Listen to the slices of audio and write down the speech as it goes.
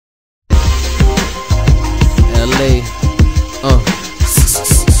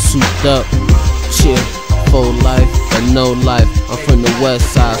souped up, chill, full life, or no life. I'm from the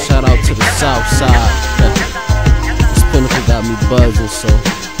west side, shout out to the south side. This pinnacle got me buzzing, so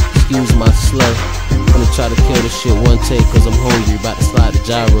excuse my slur. Gonna try to kill this shit one take, cause I'm hungry, about to slide the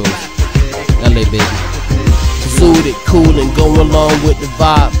gyros. LA baby. Zooted, cool and going along with the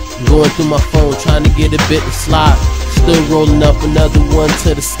vibe. Going through my phone, trying to get a bit to slide. Still rolling up another one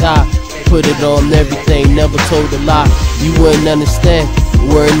to the sky. Put it on everything, never told a lie. You wouldn't understand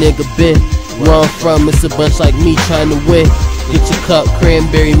where a nigga been. Where I'm from, it's a bunch like me trying to win. Get your cup,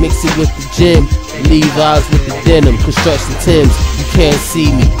 cranberry, mix it with the gin. Levi's with the denim, construction Timbs. You can't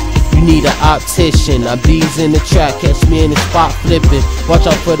see me, you need an optician. I bees in the track, catch me in the spot flipping. Watch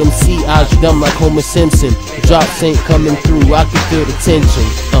out for them sea eyes, dumb like Homer Simpson. The drops ain't coming through, I can feel the tension.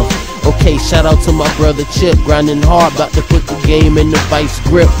 Okay, shout out to my brother Chip, grinding hard, about to put the game in the vice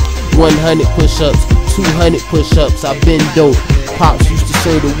grip. 100 push-ups, 200 push-ups, I've been dope. Pops used to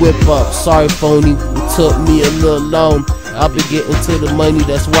show the whip up, sorry phony, it took me a little long. I've been getting to the money,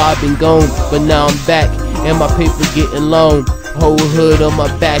 that's why I've been gone. But now I'm back, and my paper getting long. Whole hood on my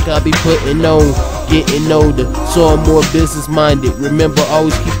back, I'll be putting on. Getting older, so I'm more business minded. Remember,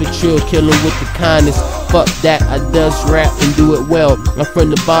 always keep it chill, killing with the kindness. Fuck that, I does rap and do it well. I'm from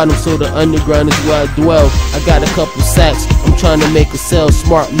the bottom, so the underground is where I dwell. I got a couple sacks, I'm trying to make a sell.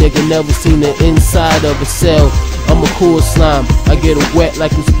 Smart nigga, never seen the inside of a cell. I'm a cool slime, I get it wet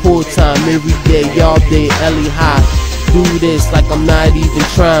like it's pool time. Every day, y'all day, LA high. Do this like I'm not even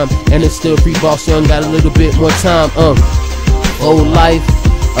trying. And it's still free boss, young, got a little bit more time. Old life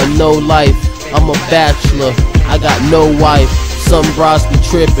or no life, I'm a bachelor, I got no wife. Some bras be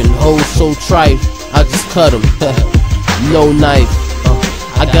trippin', hoes so trite, I just cut them, no knife.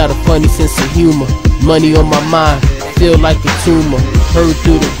 I got a funny sense of humor, money on my mind, feel like a tumor. Heard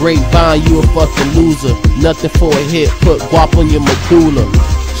through the grapevine, you a fucking loser. Nothing for a hit, put guap on your medulla.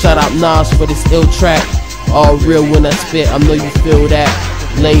 Shout out Nas for this ill track. All real when I spit, I know you feel that.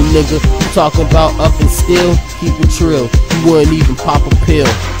 Lame nigga, you talking about up and still? Keep it trill, you wouldn't even pop a pill.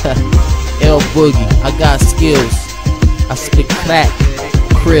 L Boogie, I got skills. I spit crack,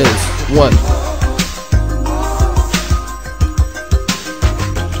 krills, what?